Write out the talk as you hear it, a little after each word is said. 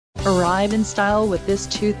Arrive in style with this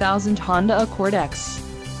 2000 Honda Accord X.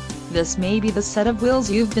 This may be the set of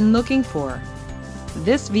wheels you've been looking for.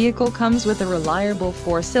 This vehicle comes with a reliable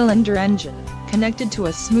 4-cylinder engine, connected to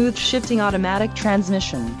a smooth shifting automatic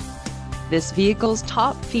transmission. This vehicle's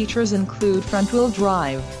top features include front-wheel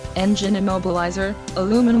drive, engine immobilizer,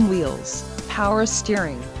 aluminum wheels, power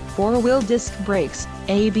steering, 4-wheel disc brakes,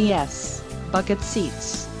 ABS, bucket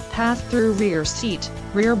seats, pass-through rear seat,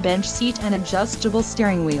 rear bench seat and adjustable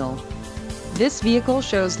steering wheel. This vehicle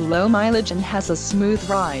shows low mileage and has a smooth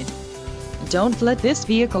ride. Don't let this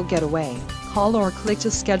vehicle get away. Call or click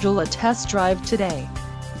to schedule a test drive today.